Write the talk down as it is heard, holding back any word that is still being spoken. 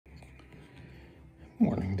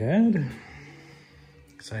Morning, Dad.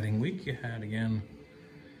 Exciting week you had again.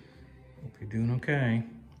 Hope you're doing okay.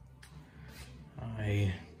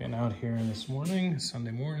 I been out here this morning, Sunday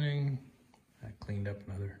morning. I cleaned up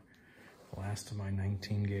the last of my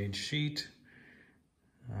 19 gauge sheet.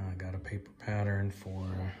 Got a paper pattern for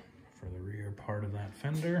the rear part of that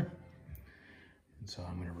fender. And so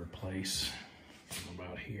I'm gonna replace from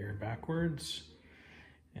about here backwards.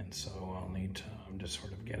 And so I'll need to, I'm just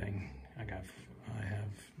sort of getting, I have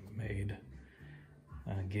made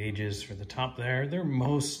gauges for the top there. They're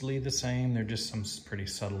mostly the same. They're just some pretty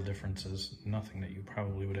subtle differences. Nothing that you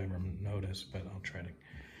probably would ever notice, but I'll try to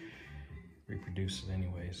reproduce it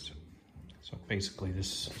anyways. So basically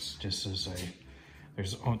this just is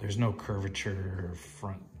there's no curvature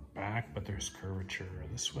front back, but there's curvature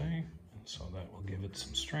this way. And so that will give it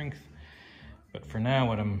some strength. But for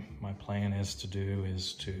now, my plan is to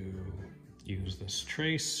use this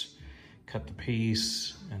trace, cut the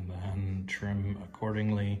piece, and then trim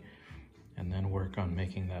accordingly, and then work on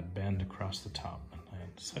making that bend across the top. And I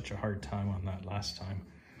had such a hard time on that last time.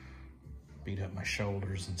 Beat up my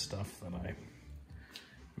shoulders and stuff that I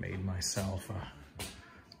made myself a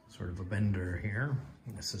sort of a bender here.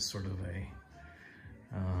 This is sort of a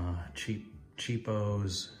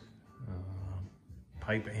cheapo's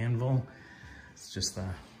pipe anvil. It's just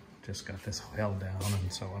got this held down, and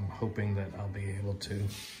so I'm hoping that I'll be able to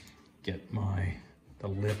get the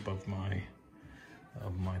lip of my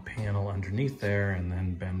panel underneath there, and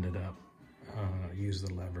then bend it up. Use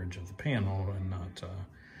the leverage of the panel and not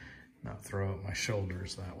throw out my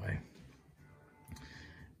shoulders that way.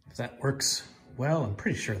 If that works well, I'm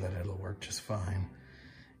pretty sure that it'll work just fine.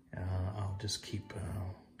 I'll just keep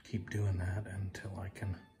doing that until I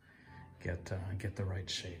can get the right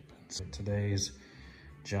shape. So today's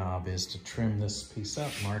job is to trim this piece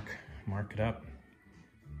up, mark it up,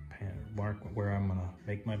 mark where I'm gonna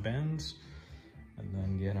make my bends, and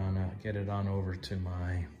then get it on over to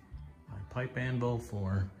my pipe anvil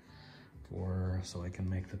so I can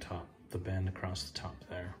make the bend across the top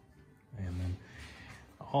there. And then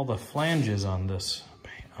all the flanges on this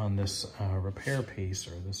repair piece,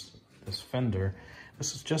 or this fender,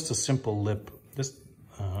 this is just a simple lip. This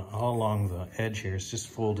all along the edge here is just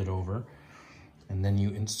folded over, and then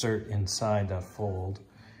you insert inside that fold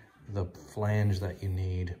the flange that you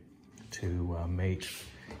need to mate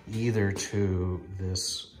either to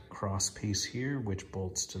this cross piece here, which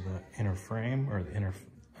bolts to the inner frame or the inner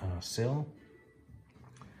sill,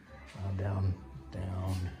 down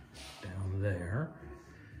there,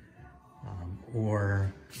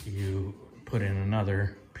 or you put in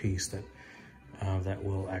another piece that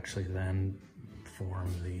will actually then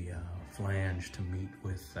form the flange to meet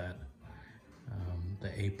with that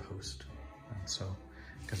the A-post. And so,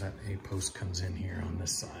 because that A-post comes in here on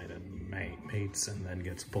this side and mates and then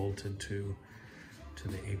gets bolted to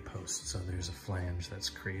the A-post. So there's a flange that's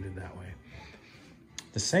created that way.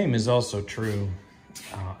 The same is also true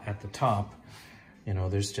at the top. You know,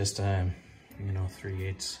 there's just a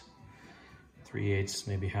 3/8,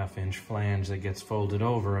 maybe ½ inch flange that gets folded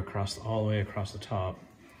over all the way across the top.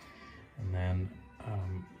 And then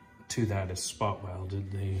to that is spot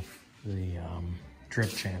welded the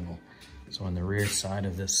drip channel. So on the rear side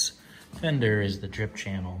of this fender is the drip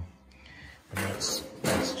channel, and that's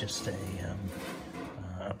just a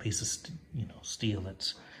piece of steel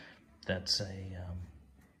that's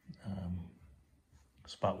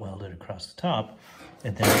spot welded across the top,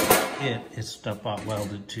 and then it is spot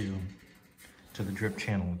welded to the drip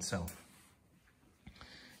channel itself.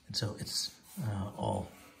 And so it's all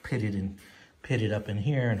pitted up in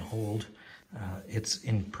here and hold. It's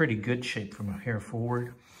in pretty good shape from here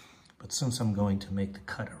forward, but since I'm going to make the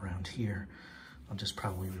cut around here, I'll just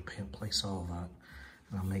probably replace all that,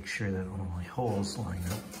 and I'll make sure that all my holes line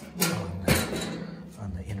up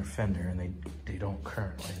on the inner fender, and they don't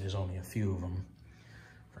currently. There's only a few of them.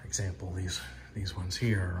 For example, these ones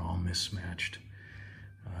here are all mismatched.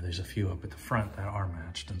 There's a few up at the front that are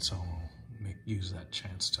matched, and so I'll use that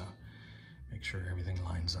chance to make sure everything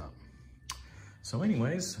lines up. So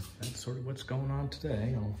anyways, that's sort of what's going on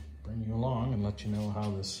today. I'll bring you along and let you know how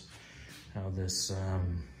this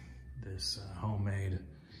homemade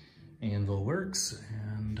anvil works,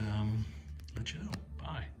 and let you know.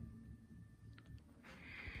 Bye.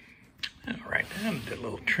 All right, I did a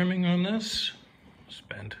little trimming on this.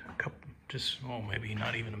 Spent a couple, maybe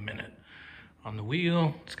not even a minute on the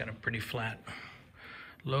wheel. It's got a pretty flat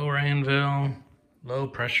lower anvil, low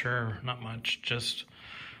pressure, not much,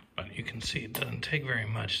 but you can see it doesn't take very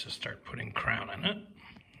much to start putting crown in it.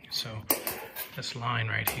 So this line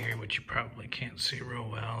right here, which you probably can't see real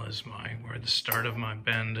well, is where the start of my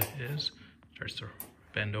bend is. Starts to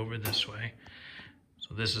bend over this way.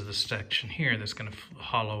 So this is the section here that's going to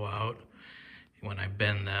hollow out. When I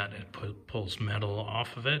bend that, it pulls metal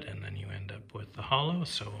off of it, and then you end up with the hollow.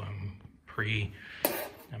 So I'm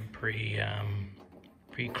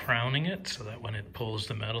pre-crowning it so that when it pulls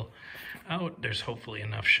the metal out, there's hopefully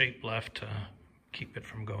enough shape left to keep it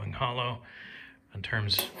from going hollow. In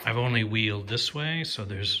terms, I've only wheeled this way, so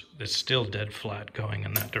it's still dead flat going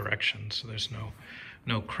in that direction. So there's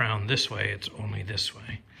no crown this way, it's only this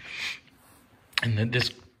way. And then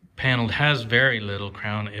this panel has very little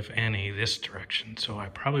crown, if any, this direction. So I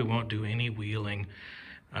probably won't do any wheeling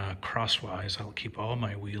crosswise. I'll keep all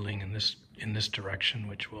my wheeling in this direction,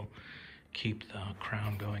 which will keep the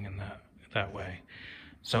crown going in that way.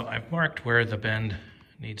 So I've marked where the bend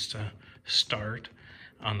needs to start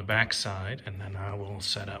on the back side, and then I will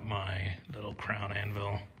set up my little crown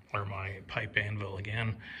anvil or my pipe anvil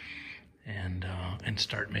again, and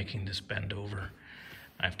start making this bend over.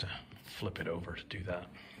 I have to flip it over to do that.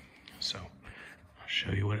 So I'll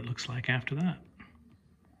show you what it looks like after that.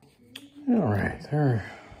 All right, there.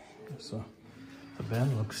 So the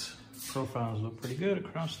bend profiles look pretty good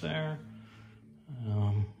across there.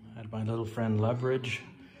 Had my little friend Leverage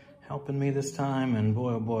helping me this time, and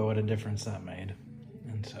boy, oh boy, what a difference that made.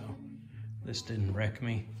 And so this didn't wreck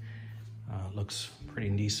me. Looks pretty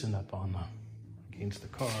decent up on against the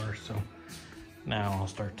car. So now I'll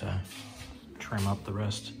start to trim up the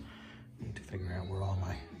rest. Need to figure out where all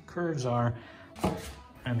my curves are.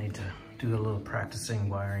 I need to do a little practicing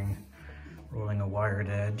wiring, rolling a wired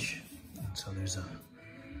edge. And so there's a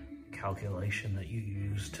calculation that you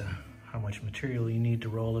use to how much material you need to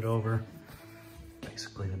roll it over.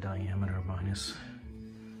 Basically the diameter minus,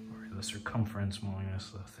 or the circumference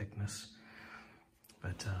minus the thickness.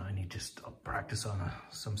 But I need just practice on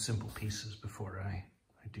some simple pieces before I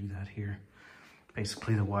do that here.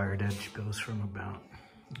 Basically the wired edge goes from about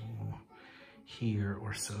here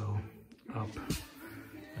or so up,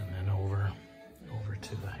 and then over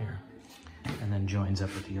to the here, and then joins up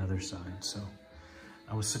at the other side. So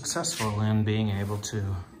I was successful in being able to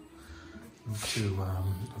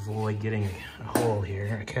avoid getting a hole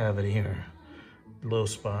here, a cavity here, low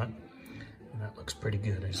spot, and that looks pretty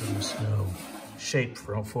good. There's almost no shape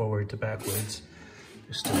from forward to backwards.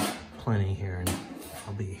 There's still plenty here, and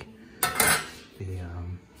I'll be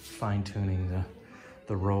fine-tuning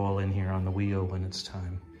the roll in here on the wheel when it's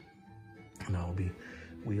time, and I'll be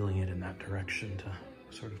wheeling it in that direction to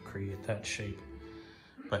sort of create that shape.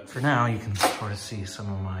 But for now, you can sort of see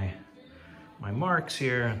some of my marks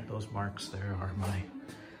here. Those marks there are my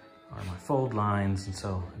fold lines, and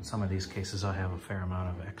so in some of these cases I have a fair amount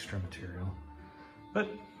of extra material, but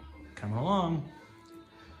coming along.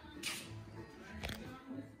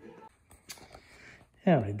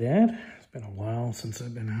 Howdy, Dad. It's been a while since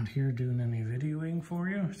I've been out here doing any videoing for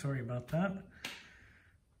you. Sorry about that.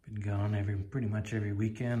 Been gone pretty much every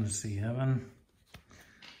weekend to see Evan.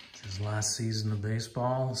 It's his last season of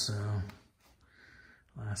baseball, so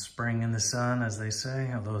last spring in the sun, as they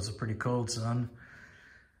say, although it's a pretty cold sun.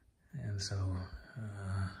 And so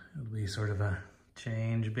it'll be sort of a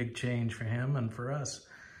big change for him and for us.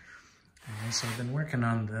 And so I've been working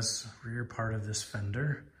on this rear part of this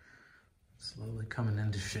fender. Slowly coming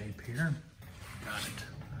into shape here.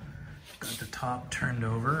 Got the top turned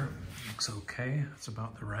over. Looks okay. It's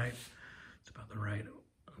about the right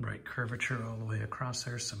curvature all the way across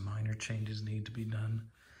there. Some minor changes need to be done.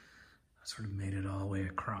 I sort of made it all the way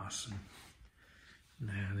across. And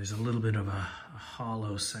there's a little bit of a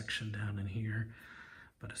hollow section down in here.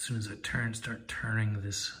 But as soon as I start turning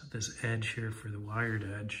this edge here for the wired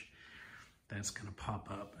edge, that's gonna pop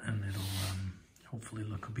up, and it'll hopefully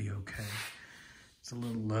look will be okay. It's a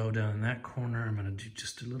little low down in that corner. I'm gonna do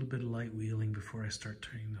just a little bit of light wheeling before I start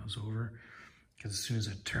turning those over, because as soon as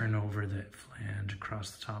I turn over that flange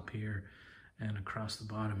across the top here and across the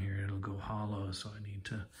bottom here, it'll go hollow, so I need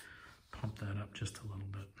to pump that up just a little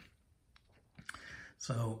bit.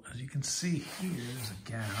 So as you can see here, there's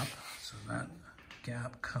a gap. So that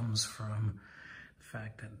gap comes from the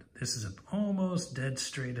fact that this is almost dead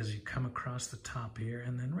straight as you come across the top here,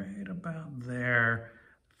 and then right about there,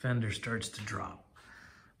 the fender starts to drop.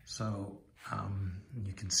 So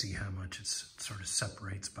you can see how much it sort of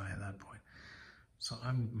separates by that point. So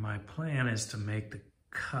my plan is to make the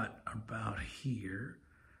cut about here,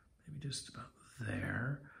 maybe just about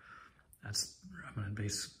there. I'm gonna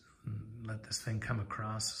let this thing come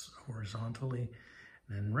across horizontally.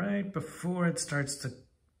 And then right before it starts to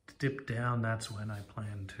dip down, that's when I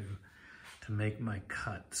plan to make my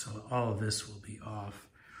cut. So all of this will be off,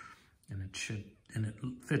 and it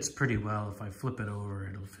fits pretty well. If I flip it over,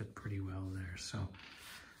 it'll fit pretty well there. So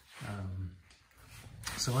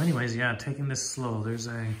So anyways, yeah, taking this slow. There's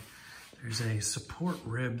a support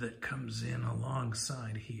rib that comes in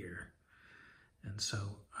alongside here. And so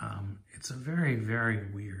it's a very,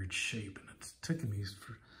 very weird shape, and it's taken me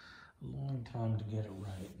for a long time to get it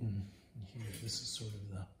right. And here, this is sort of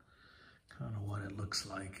the kind of what it looks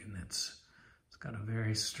like, and it's got a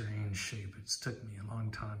very strange shape. It's took me a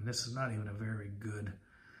long time. This is not even a very good,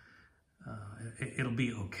 it'll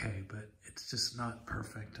be okay, but it's just not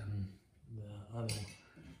perfect. And the other,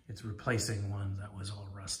 it's replacing one that was all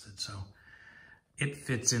rusted. So it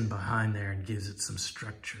fits in behind there and gives it some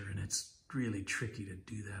structure, and it's really tricky to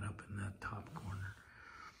do that up in that top corner.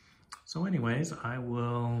 So anyways,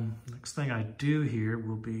 next thing I do here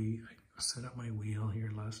will be, I set up my wheel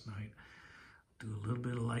here last night, do a little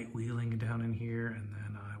bit of light wheeling down in here, and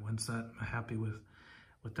then once I'm happy with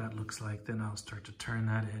what that looks like, then I'll start to turn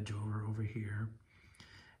that edge over here.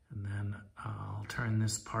 And then I'll turn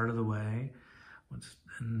this part of the way.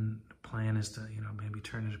 And the plan is to, maybe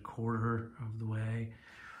turn it a quarter of the way.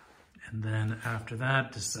 And then after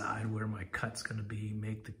that, decide where my cut's gonna be,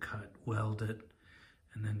 make the cut, weld it,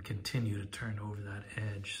 and then continue to turn over that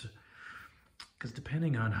edge. Because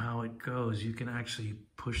depending on how it goes, you can actually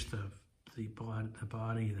push the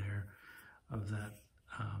body there of that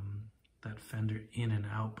that fender in and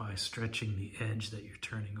out by stretching the edge that you're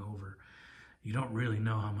turning over. You don't really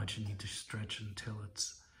know how much you need to stretch until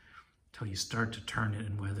you start to turn it,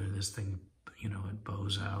 and whether this thing, it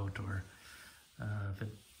bows out, or if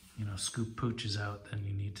it, scoop pooches out, then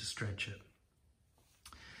you need to stretch it.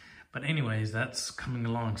 But anyways, that's coming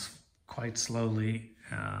along quite slowly,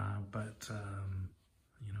 but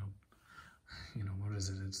what is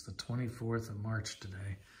it? It's the 24th of March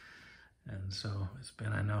today. And so it's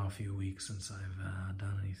been, I know, a few weeks since I've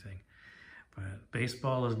done anything. But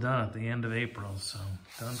baseball is done at the end of April, so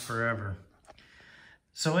done forever.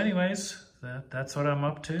 So anyways, that's what I'm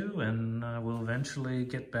up to, and we'll eventually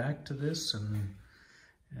get back to this,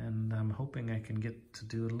 and I'm hoping I can get to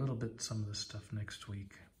do a little bit some of this stuff next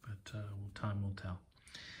week, but time will tell.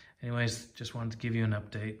 Anyways, just wanted to give you an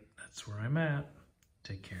update. That's where I'm at.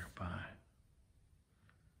 Take care. Bye.